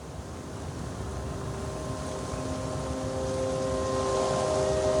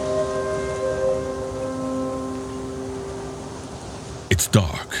It's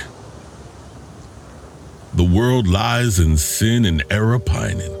dark. The world lies in sin and error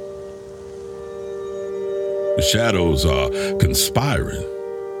pining. The shadows are conspiring.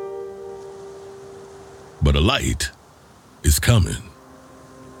 But a light is coming.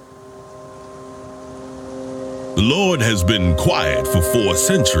 The Lord has been quiet for 4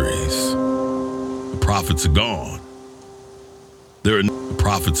 centuries. The prophets are gone. The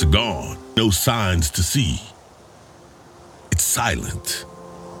prophets are gone. No signs to see. It's silent.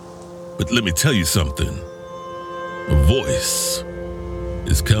 But let me tell you something. A voice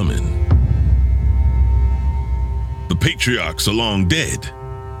is coming. The patriarchs are long dead.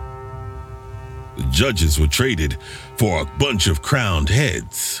 The judges were traded for a bunch of crowned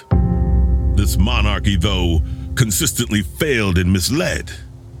heads. This monarchy, though, consistently failed and misled.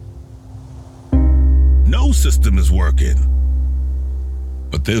 No system is working.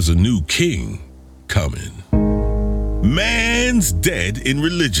 But there's a new king coming. Man's dead in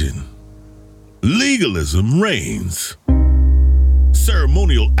religion. Legalism reigns.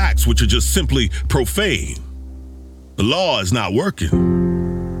 Ceremonial acts which are just simply profane. The law is not working.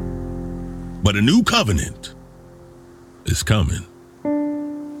 But a new covenant is coming.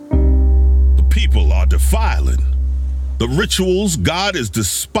 The people are defiling. The rituals God is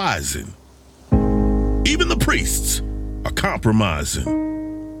despising. Even the priests are compromising.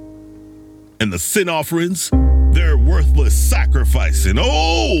 And the sin offerings, they're worthless sacrificing.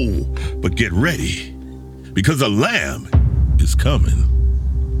 Oh, but get ready, because a lamb is coming.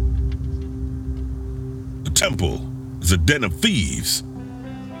 The temple is a den of thieves.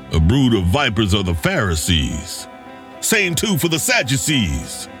 A brood of vipers are the Pharisees. Same too for the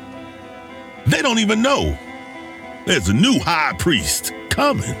Sadducees. They don't even know there's a new high priest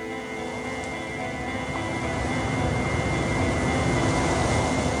coming.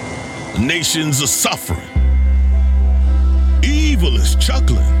 The nations are suffering. Evil is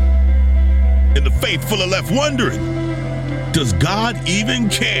chuckling. And the faithful are left wondering, does God even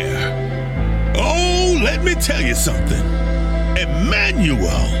care? Oh, let me tell you something.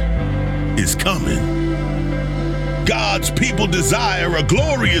 Emmanuel is coming. God's people desire a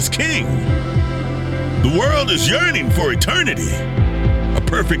glorious king. The world is yearning for eternity. A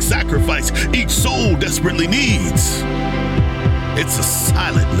perfect sacrifice each soul desperately needs. It's a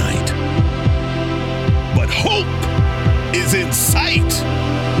silent night, but hope is in sight.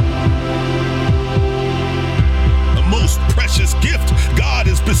 The most precious gift God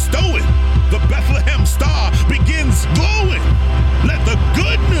is bestowing. The Bethlehem star begins glowing. Let the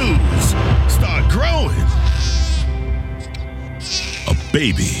good news start growing. A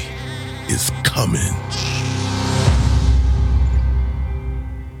baby is coming.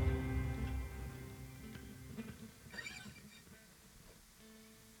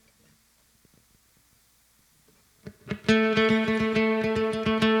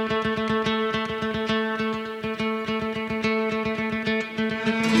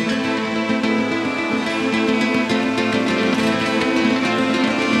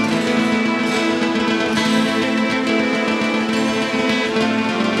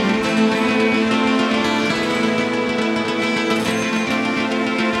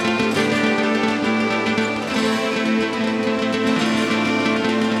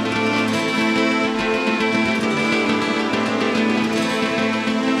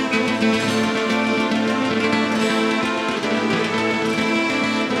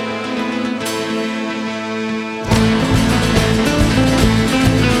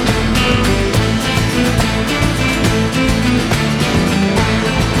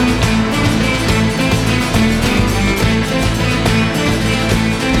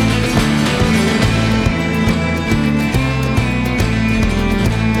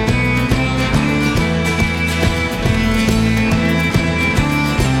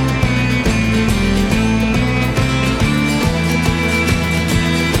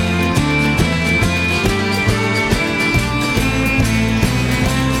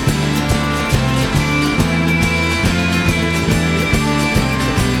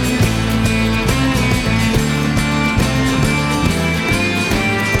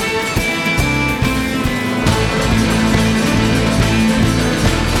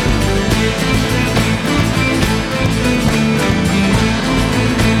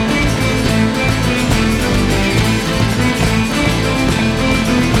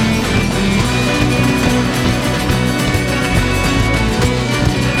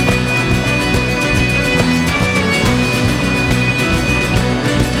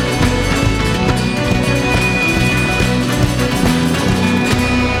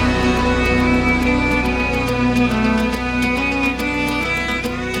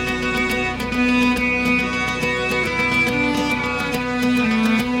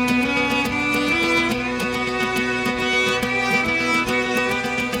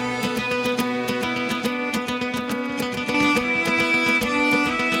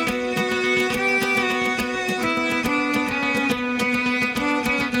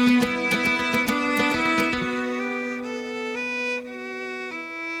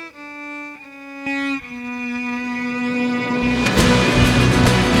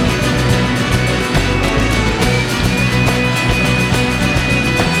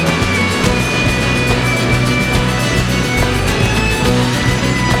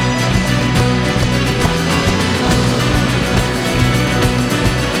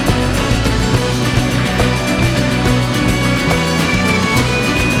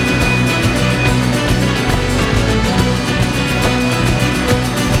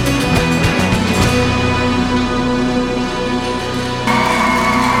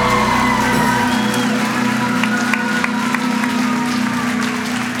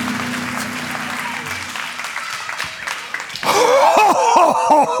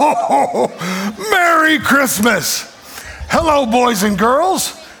 Merry Christmas! Hello, boys and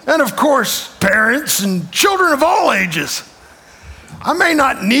girls, and of course, parents and children of all ages. I may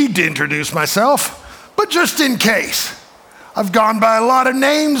not need to introduce myself, but just in case. I've gone by a lot of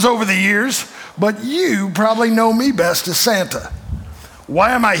names over the years, but you probably know me best as Santa.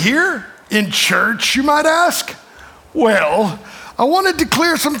 Why am I here? In church, you might ask? Well, I wanted to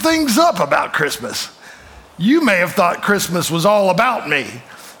clear some things up about Christmas. You may have thought Christmas was all about me.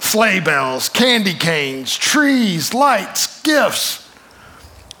 Sleigh bells, candy canes, trees, lights, gifts.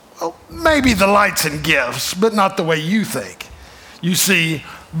 Well, maybe the lights and gifts, but not the way you think. You see,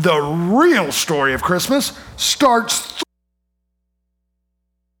 the real story of Christmas starts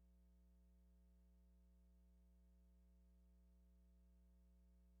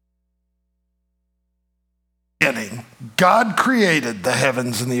beginning. God created the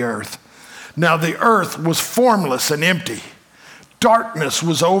heavens and the earth. Now the earth was formless and empty. Darkness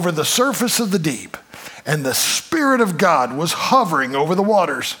was over the surface of the deep, and the Spirit of God was hovering over the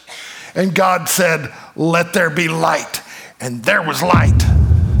waters. And God said, "Let there be light." And there was light.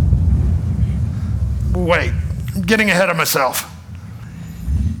 Wait, I'm getting ahead of myself.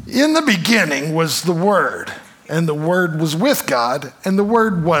 In the beginning was the Word, and the Word was with God, and the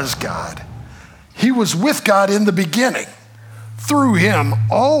Word was God. He was with God in the beginning. Through him,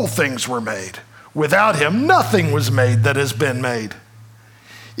 all things were made. Without him, nothing was made that has been made.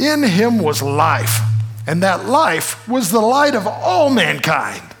 In him was life, and that life was the light of all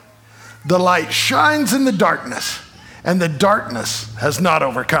mankind. The light shines in the darkness, and the darkness has not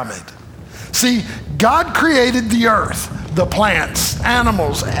overcome it. See, God created the earth, the plants,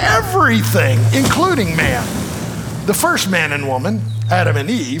 animals, everything, including man. The first man and woman, Adam and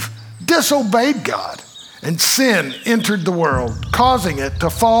Eve, disobeyed God. And sin entered the world, causing it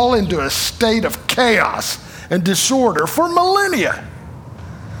to fall into a state of chaos and disorder for millennia.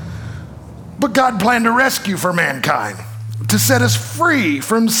 But God planned a rescue for mankind, to set us free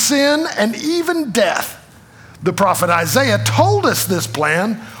from sin and even death. The prophet Isaiah told us this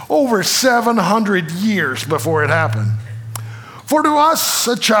plan over 700 years before it happened. For to us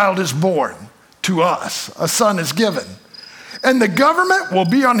a child is born, to us a son is given, and the government will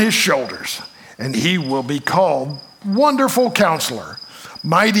be on his shoulders. And he will be called Wonderful Counselor,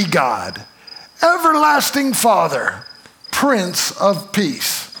 Mighty God, Everlasting Father, Prince of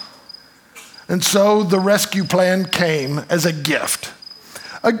Peace. And so the rescue plan came as a gift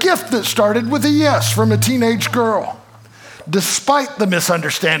that started with a yes from a teenage girl. Despite the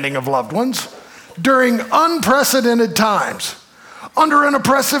misunderstanding of loved ones, during unprecedented times, under an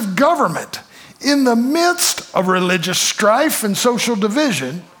oppressive government, in the midst of religious strife and social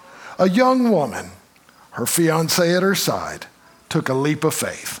division, a young woman, her fiancé at her side, took a leap of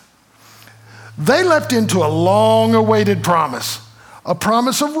faith. They leapt into a long-awaited promise, a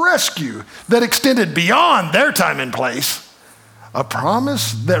promise of rescue that extended beyond their time and place, a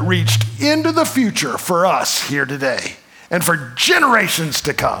promise that reached into the future for us here today and for generations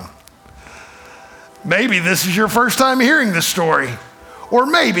to come. Maybe this is your first time hearing this story, or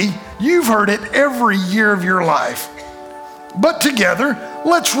maybe you've heard it every year of your life. But together,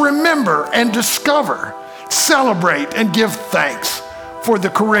 let's remember and discover, celebrate and give thanks for the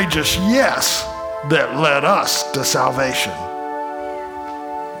courageous yes that led us to salvation.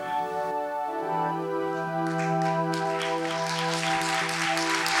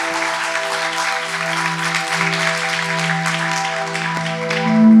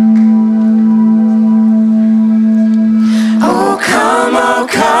 Oh, come, oh,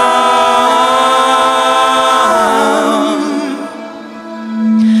 come.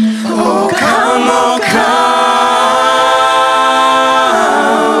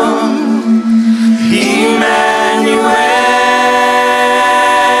 Emmanuel.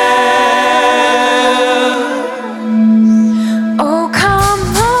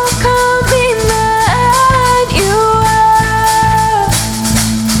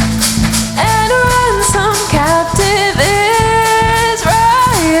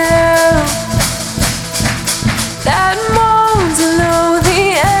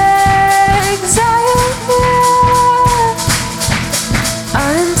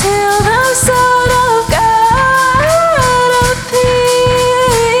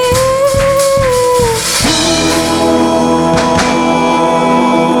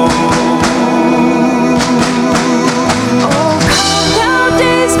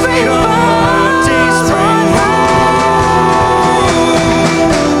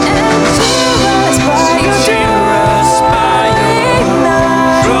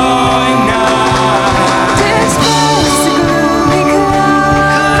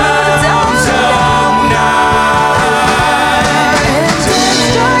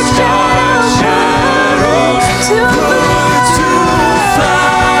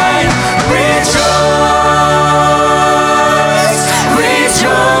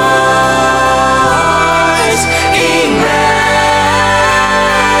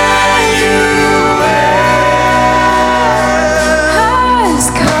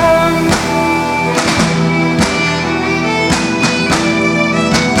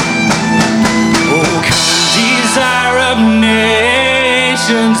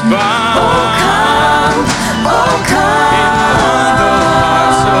 heavens bound. Oh come, oh come. In the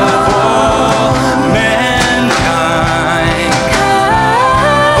hearts of all mankind.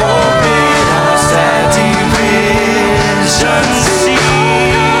 Open us that deep vision see.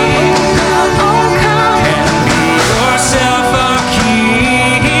 And be yourself a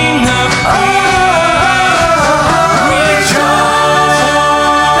king of kings. Rejoice,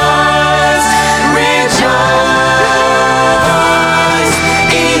 rejoice, Emmanuel.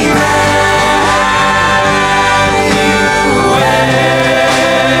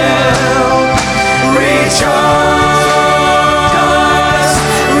 Rejoice,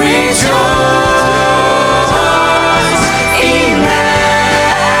 rejoice, Emmanuel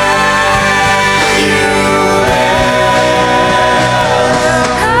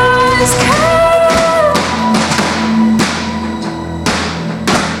has come.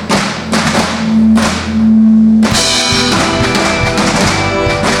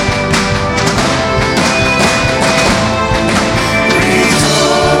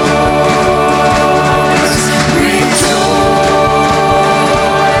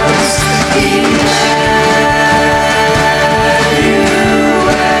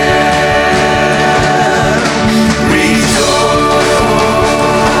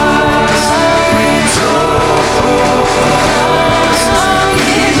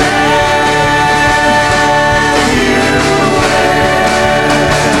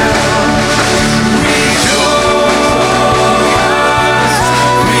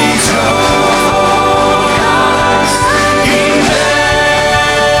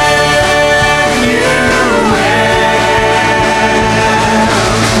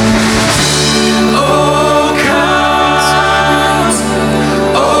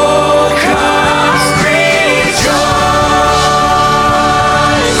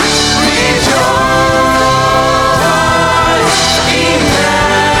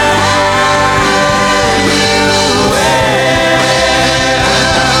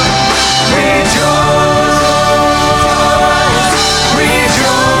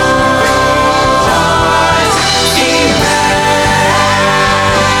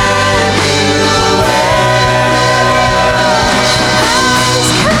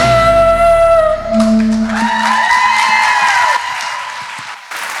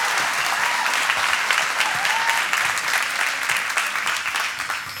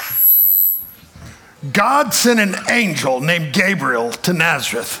 God sent an angel named Gabriel to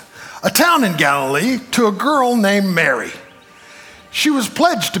Nazareth, a town in Galilee, to a girl named Mary. She was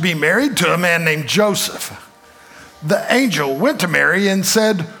pledged to be married to a man named Joseph. The angel went to Mary and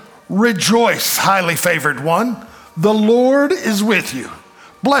said, "Rejoice, highly favored one. The Lord is with you.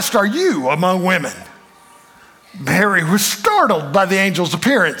 Blessed are you among women." Mary was startled by the angel's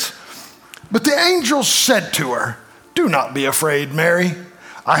appearance. But the angel said to her, "Do not be afraid, Mary.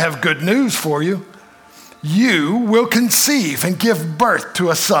 I have good news for you. You will conceive and give birth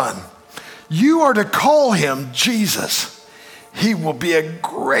to a son. You are to call him Jesus. He will be a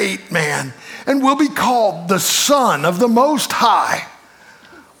great man and will be called the Son of the Most High."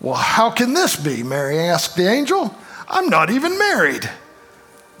 "Well, how can this be?" Mary asked the angel. "I'm not even married."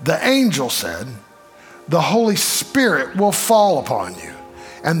 The angel said, "The Holy Spirit will fall upon you,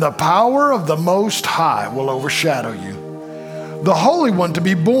 and the power of the Most High will overshadow you. The Holy One to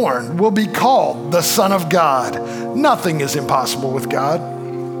be born will be called the Son of God. Nothing is impossible with God."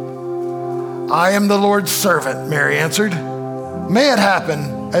 "I am the Lord's servant," Mary answered. "May it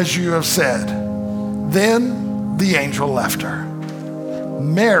happen as you have said." Then the angel left her.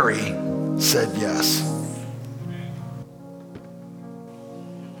 Mary said yes.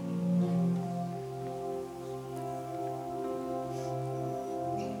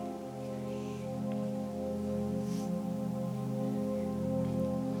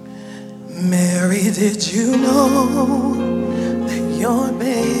 Mary, did you know that your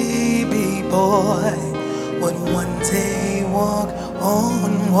baby boy would one day walk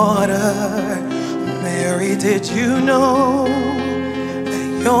on water? Mary, did you know that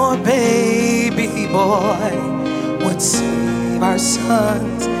your baby boy would save our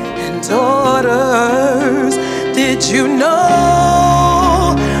sons and daughters? Did you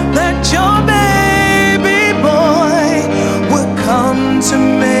know that your baby boy would come to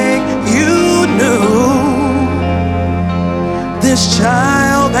make you new? This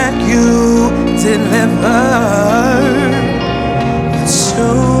child that you delivered would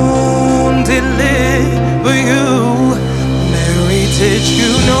soon deliver you. Mary, did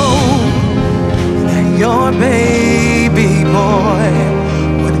you know that your baby boy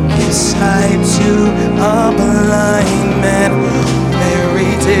would give sight to a blind man?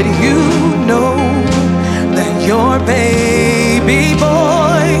 Mary, did you know that your baby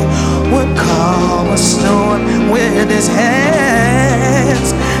boy a stone with his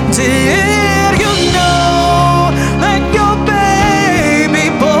hands. Did you know that your baby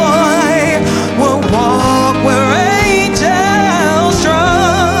boy will walk where angels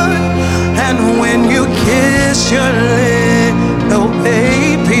run? And when you kiss your little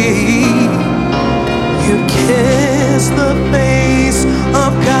baby, you kiss the face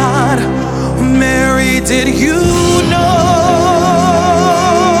of God. Mary, did you know?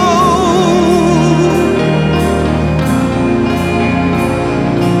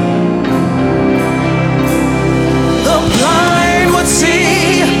 The blind would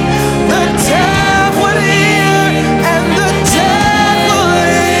see, the deaf would hear, and the dead will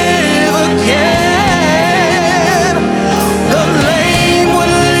live again. The lame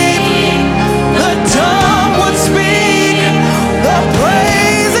would leap, the dumb would speak, the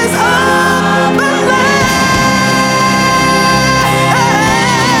praises of the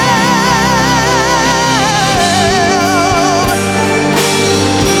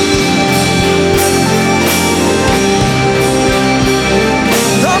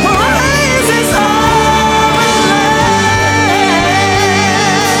The praises of the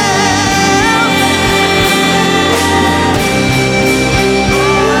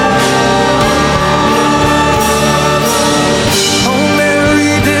Oh,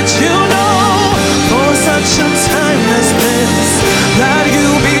 Mary, did you know for such a time as this that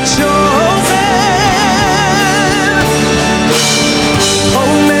you'll be chosen?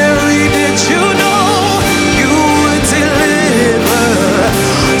 Oh, Mary, did you know you would deliver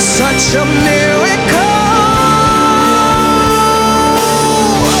such a miracle?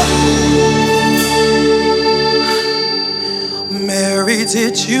 Mary,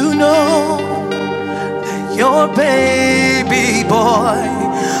 did you know that your baby boy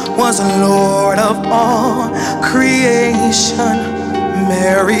was Lord of all creation?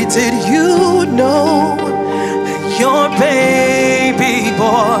 Mary, did you know that your baby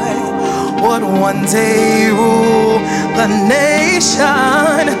boy would one day rule the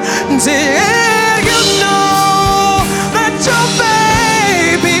nation? Did you know that your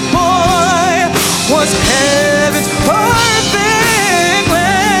baby boy was heaven's perfect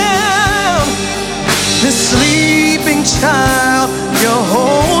lamb? The sleeping child you're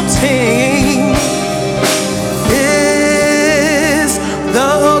holding is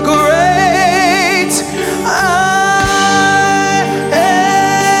the great I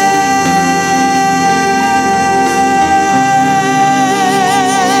am.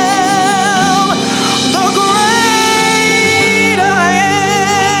 The great I am.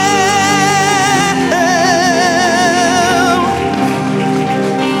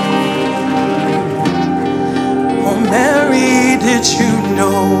 Oh, Mary, did you know?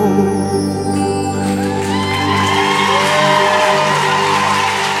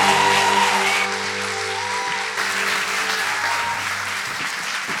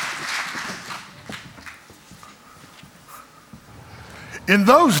 In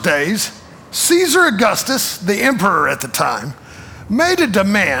those days, Caesar Augustus, the emperor at the time, made a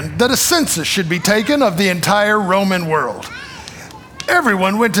demand that a census should be taken of the entire Roman world.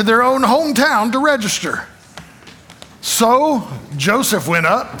 Everyone went to their own hometown to register. So Joseph went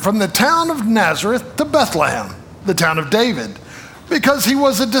up from the town of Nazareth to Bethlehem, the town of David, because he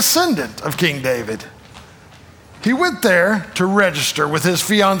was a descendant of King David. He went there to register with his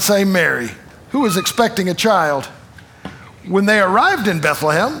fiancée Mary, who was expecting a child. When they arrived in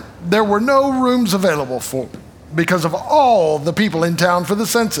Bethlehem, there were no rooms available because of all the people in town for the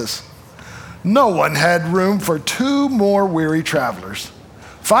census. No one had room for 2 more weary travelers.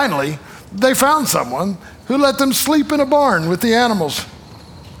 Finally, they found someone who let them sleep in a barn with the animals.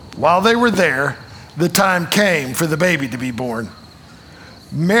 While they were there, the time came for the baby to be born.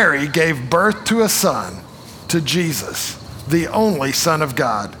 Mary gave birth to a son, to Jesus, the only Son of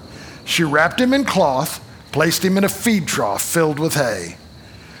God. She wrapped him in cloth, placed him in a feed trough filled with hay.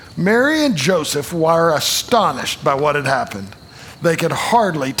 Mary and Joseph were astonished by what had happened. They could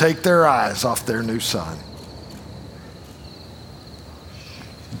hardly take their eyes off their new son.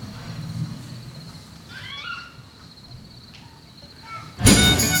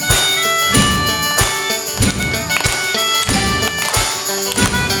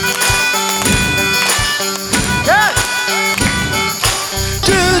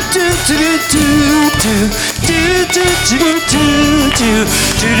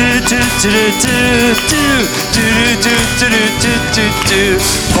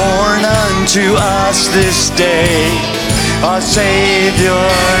 Born unto us this day a Savior,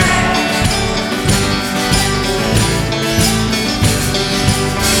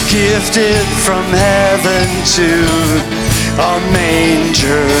 gifted from heaven to a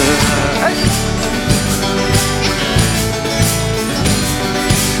manger.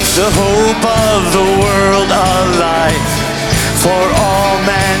 the hope of the world, a life for all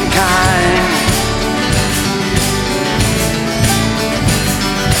mankind.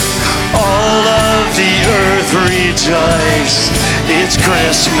 All of the earth rejoice, it's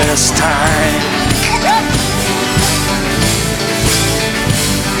Christmas time.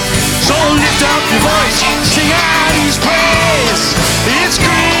 So lift up your voice, sing out His praise. It's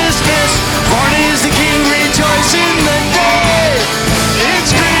Christmas, born is the King, rejoice in the day.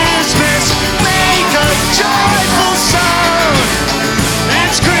 It's Christmas, make a joyful sound.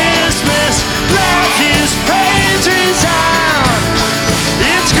 It's Christmas, let His praise resound.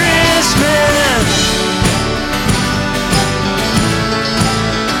 It's Christmas.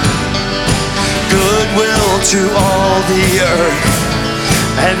 Goodwill to all the earth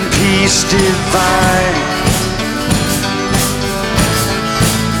and peace divine.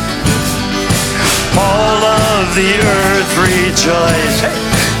 All of the earth rejoice,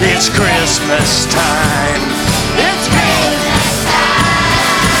 it's Christmas time. It's Christmas time.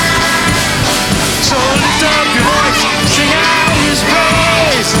 So lift up your voice, sing out His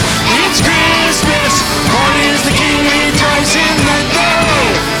praise. It's Christmas, born is the King, rejoice in the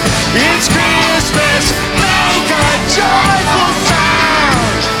day. It's Christmas, make a joyful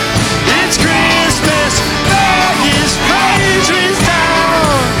sound. It's Christmas, let His praise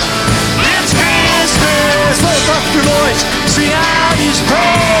resound. It's Christmas, lift up your voice, sing out His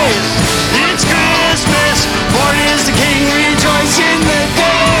praise. It's Christmas, born is the King, rejoice in the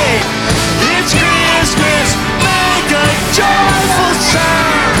day. It's Christmas, make a joyful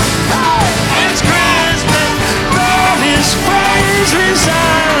sound. It's Christmas, let His praise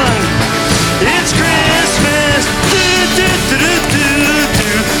resound. It's Christmas, do do do do do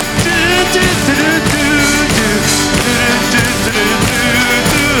do do do do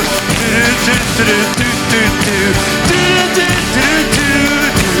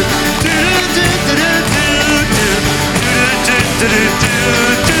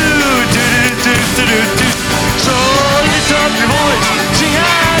so lift up your voice, sing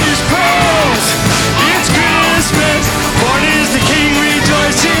out His praise. It's Christmas, born is the King,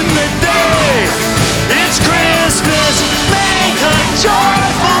 rejoice in the day. It's Christmas, make a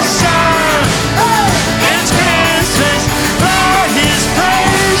joyful sound. It's Christmas, let His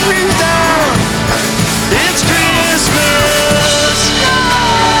praise resound. It's Christmas.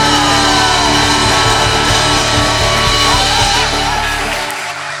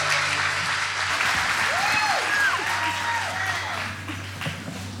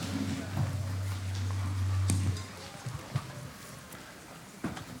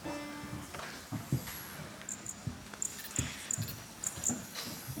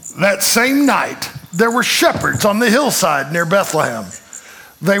 That same night, there were shepherds on the hillside near Bethlehem.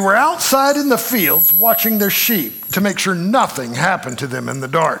 They were outside in the fields watching their sheep to make sure nothing happened to them in the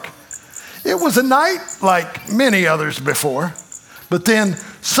dark. It was a night like many others before, but then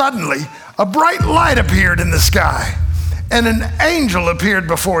suddenly a bright light appeared in the sky, and an angel appeared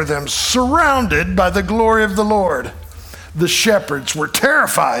before them, surrounded by the glory of the Lord. The shepherds were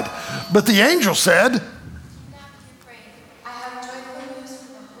terrified, but the angel said,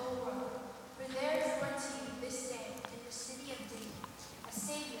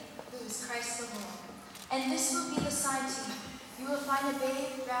 And this will be the sign to you. You will find a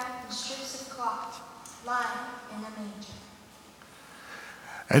babe wrapped in strips of cloth, lying in a manger.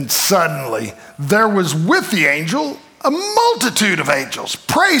 And suddenly there was with the angel a multitude of angels,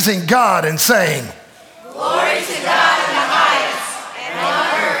 praising God and saying, Glory to God in the highest, and on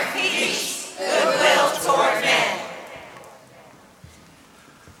earth peace, goodwill toward men.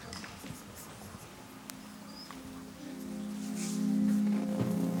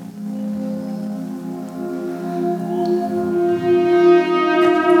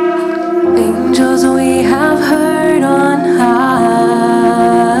 Angels we have heard on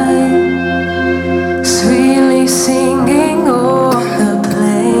high, sweetly singing o'er the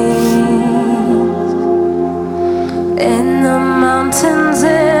plains, in the mountains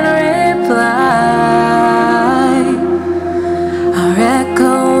in reply, are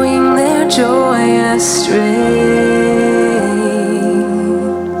echoing their joyous strains.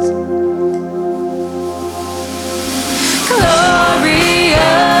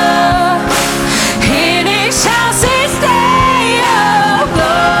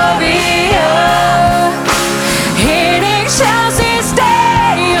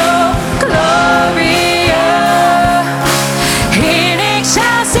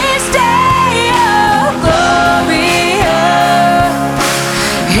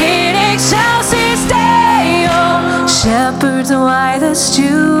 Why this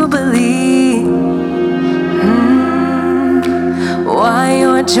jubilee? Why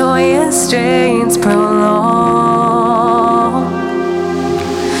your our joyous strains prolong.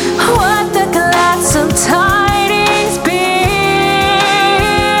 What the gladsome tidings be,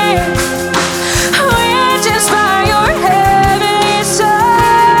 just by your heavenly Son.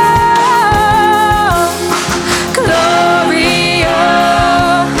 Gloria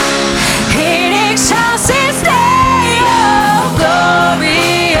in excelsis Deo.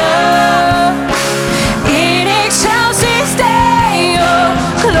 Gloria in excelsis Deo.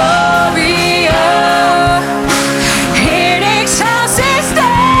 Gloria in excelsis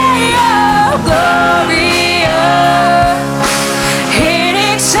Deo. Gloria in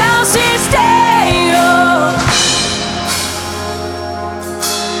excelsis Deo.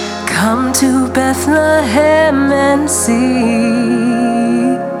 Come to Bethlehem and see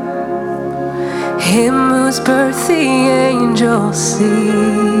Him whose birth the angels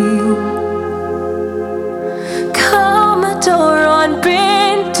sing. Come adore on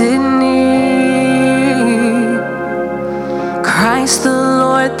bended knee Christ the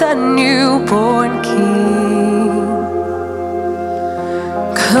Lord, the newborn King.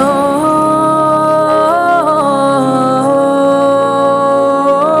 Gloria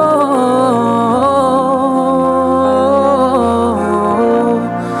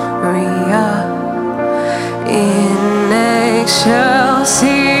in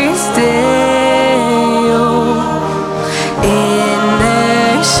excelsis Deo. In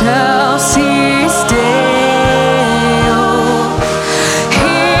excelsis Deo.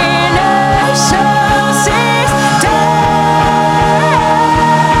 In excelsis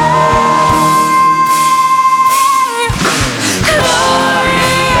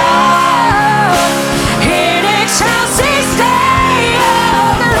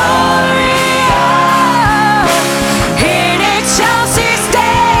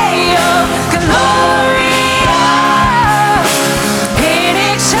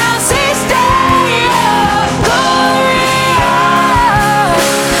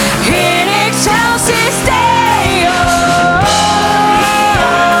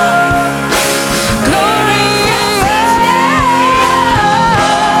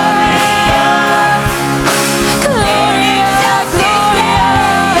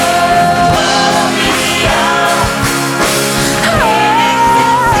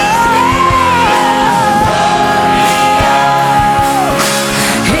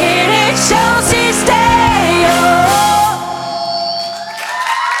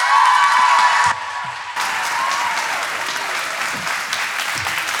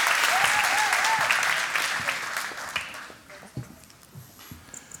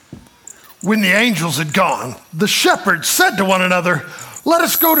When the angels had gone, the shepherds said to one another, "Let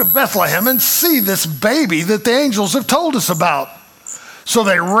us go to Bethlehem and see this baby that the angels have told us about." So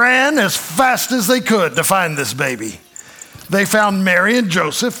they ran as fast as they could to find this baby. They found Mary and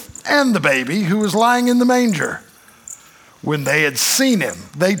Joseph and the baby who was lying in the manger. When they had seen him,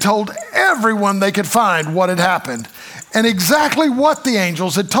 they told everyone they could find what had happened and exactly what the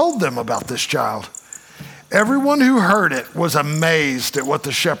angels had told them about this child. Everyone who heard it was amazed at what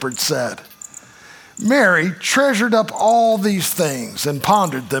the shepherds said. Mary treasured up all these things and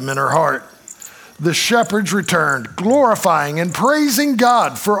pondered them in her heart. The shepherds returned, glorifying and praising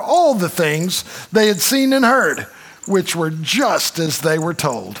God for all the things they had seen and heard, which were just as they were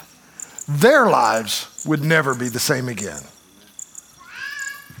told. Their lives would never be the same again.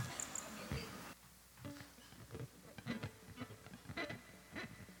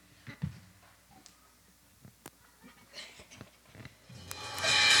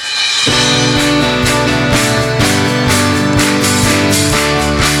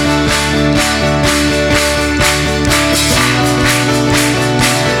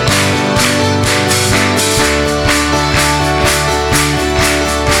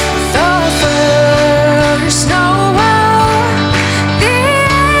 The first Noel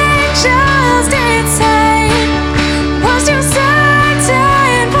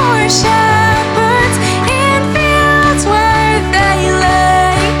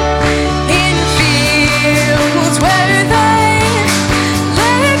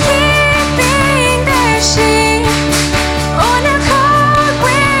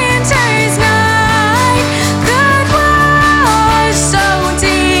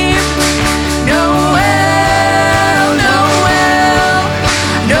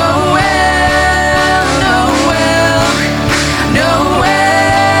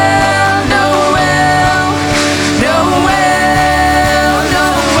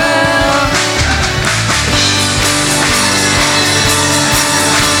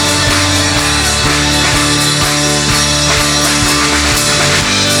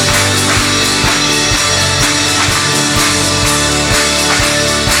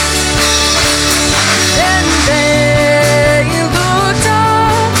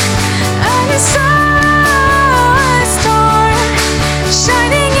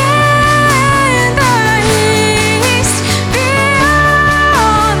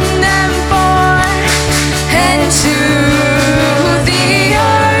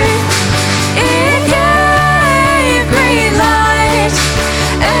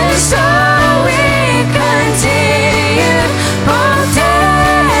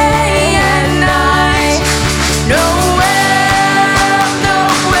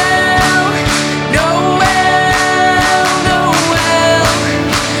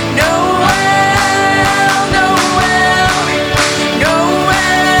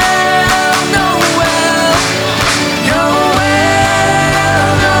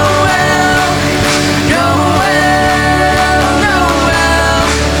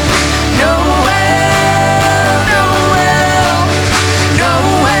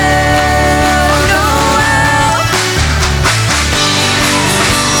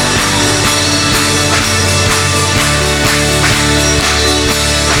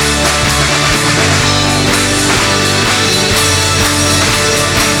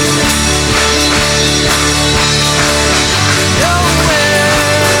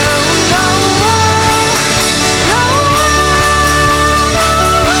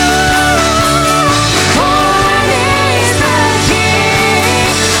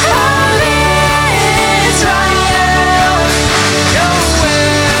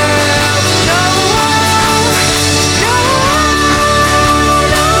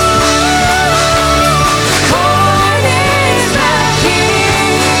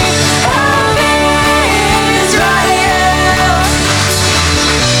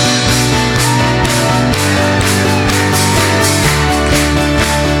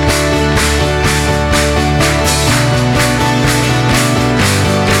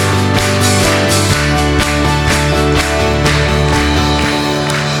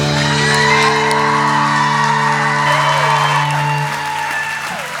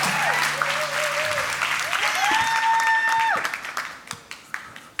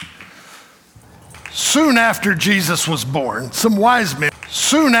Soon after Jesus was born, some wise men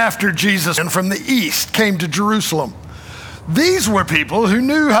from the east came to Jerusalem. These were people who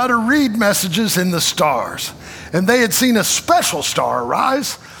knew how to read messages in the stars, and they had seen a special star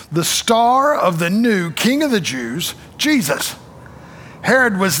arise, the star of the new King of the Jews, Jesus.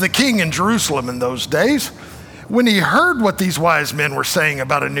 Herod was the king in Jerusalem in those days. When he heard what these wise men were saying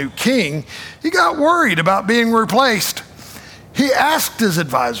about a new king, he got worried about being replaced. He asked his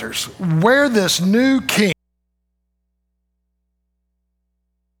advisors where this new king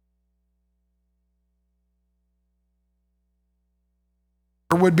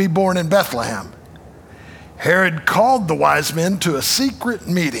would be born in Bethlehem. Herod called the wise men to a secret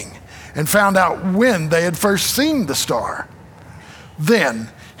meeting and found out when they had first seen the star. Then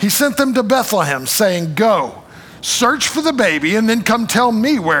he sent them to Bethlehem, saying, "Go, search for the baby, and then come tell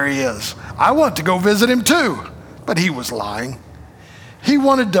me where he is. I want to go visit him too." But he was lying. He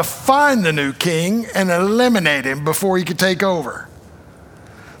wanted to find the new king and eliminate him before he could take over.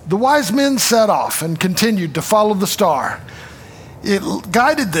 The wise men set off and continued to follow the star. It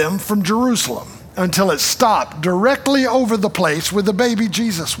guided them from Jerusalem until it stopped directly over the place where the baby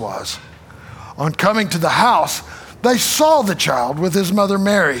Jesus was. On coming to the house, they saw the child with his mother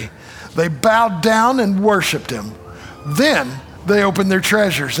Mary. They bowed down and worshiped him. Then they opened their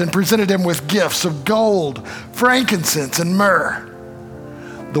treasures and presented him with gifts of gold, frankincense, and myrrh.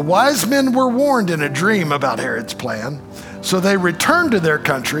 The wise men were warned in a dream about Herod's plan, so they returned to their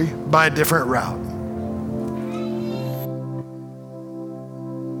country by a different route.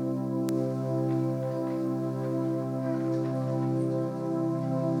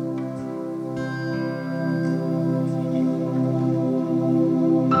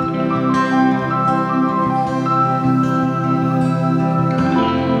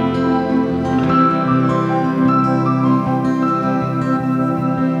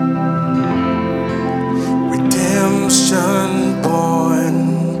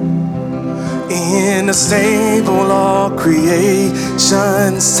 A stable, all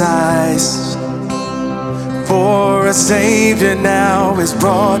creation sighs for a Savior now is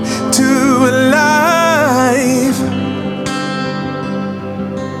brought to life.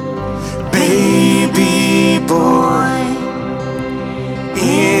 Baby boy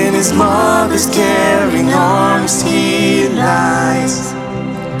in his mother's caring arms he lies.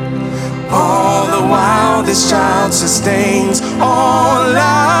 All the while this child sustains all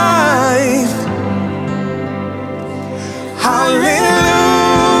life. Hallelujah,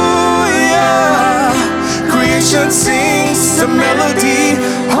 creation sings the melody,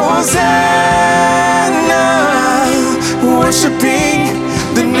 Hosanna, worshiping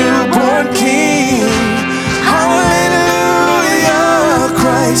the newborn King. Hallelujah,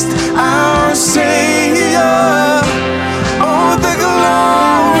 Christ our Savior, oh the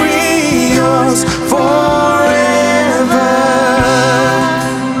glory yours forever.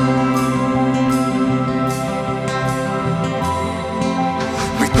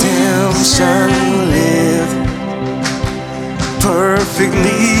 Live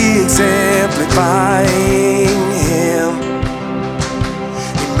perfectly exemplifying him.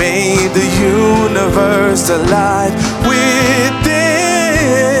 He made the universe alive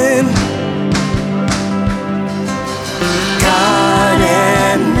within. God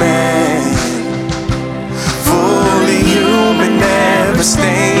and man, fully human, never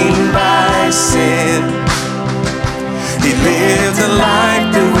stained by sin. He lived a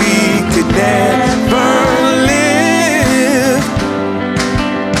life that we could never live.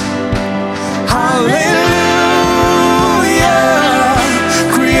 Hallelujah,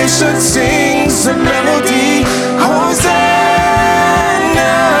 creation sings a melody, Hosanna,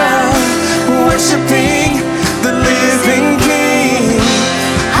 worshiping the living King.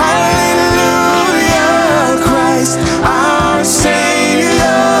 Hallelujah, Christ our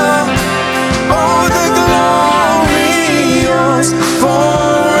Savior, oh the glory yours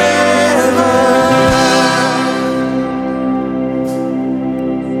forever.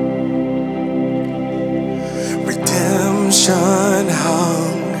 Redemption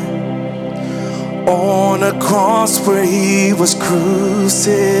hung on a cross where he was crucified.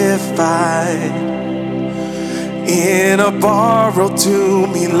 In a borrowed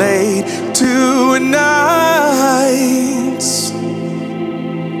tomb he laid 2 nights.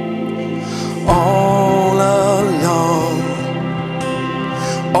 All alone,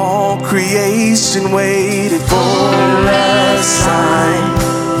 all creation waited for a sign.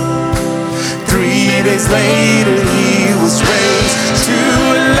 3 days later he was raised to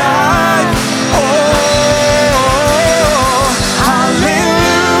life. Oh, hallelujah,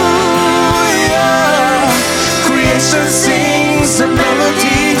 creation sings a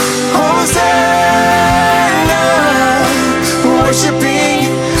melody, Hosanna,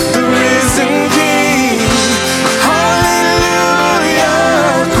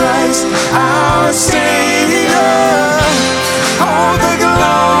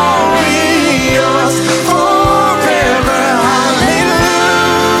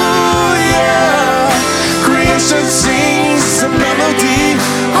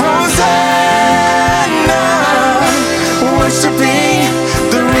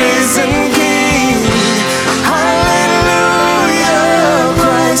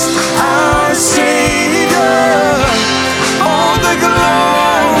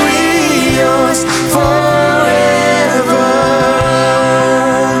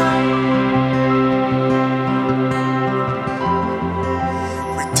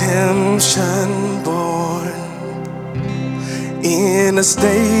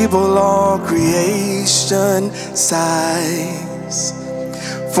 feeble, all creation sighs.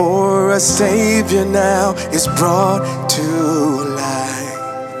 For a Savior now is brought to light.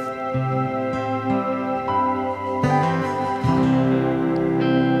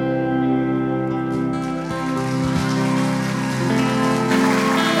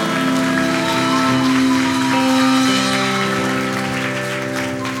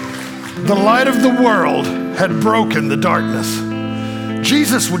 The light of the world had broken the darkness.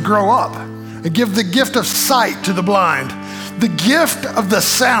 Jesus would grow up and give the gift of sight to the blind, the gift of the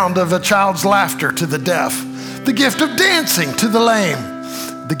sound of a child's laughter to the deaf, the gift of dancing to the lame,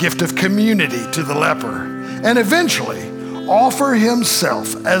 the gift of community to the leper, and eventually offer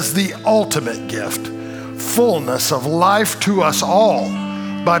himself as the ultimate gift, fullness of life to us all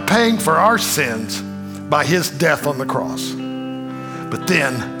by paying for our sins by his death on the cross. But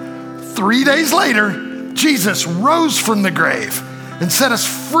then, 3 days later, Jesus rose from the grave and set us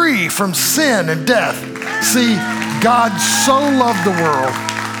free from sin and death. See, God so loved the world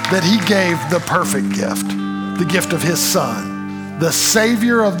that he gave the perfect gift, the gift of his Son, the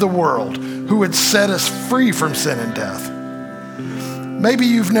Savior of the world, who would set us free from sin and death. Maybe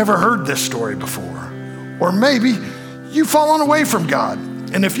you've never heard this story before, or maybe you've fallen away from God,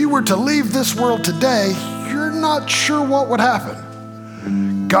 and if you were to leave this world today, you're not sure what would happen.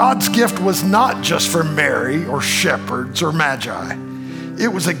 God's gift was not just for Mary or shepherds or magi. It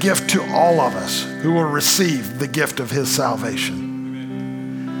was a gift to all of us who will receive the gift of his salvation.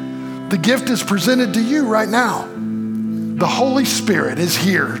 The gift is presented to you right now. The Holy Spirit is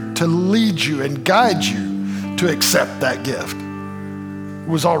here to lead you and guide you to accept that gift. It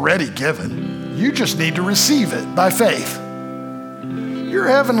was already given. You just need to receive it by faith. Your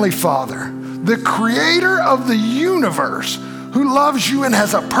Heavenly Father, the creator of the universe, who loves you and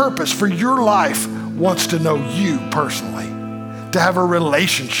has a purpose for your life, wants to know you personally, to have a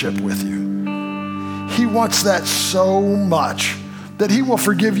relationship with you. He wants that so much that he will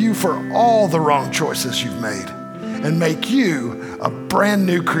forgive you for all the wrong choices you've made and make you a brand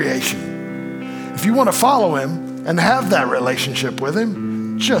new creation. If you want to follow him and have that relationship with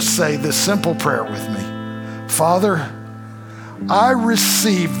him, just say this simple prayer with me. Father, I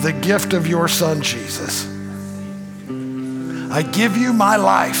receive the gift of your Son, Jesus. I give you my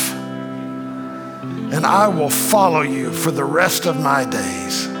life, and I will follow you for the rest of my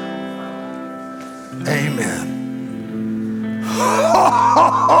days. Amen.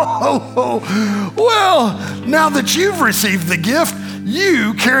 Well, now that you've received the gift,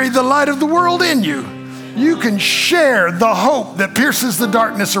 you carry the light of the world in you. You can share the hope that pierces the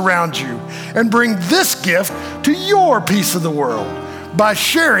darkness around you and bring this gift to your piece of the world by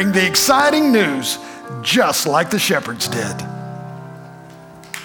sharing the exciting news just like the shepherds did.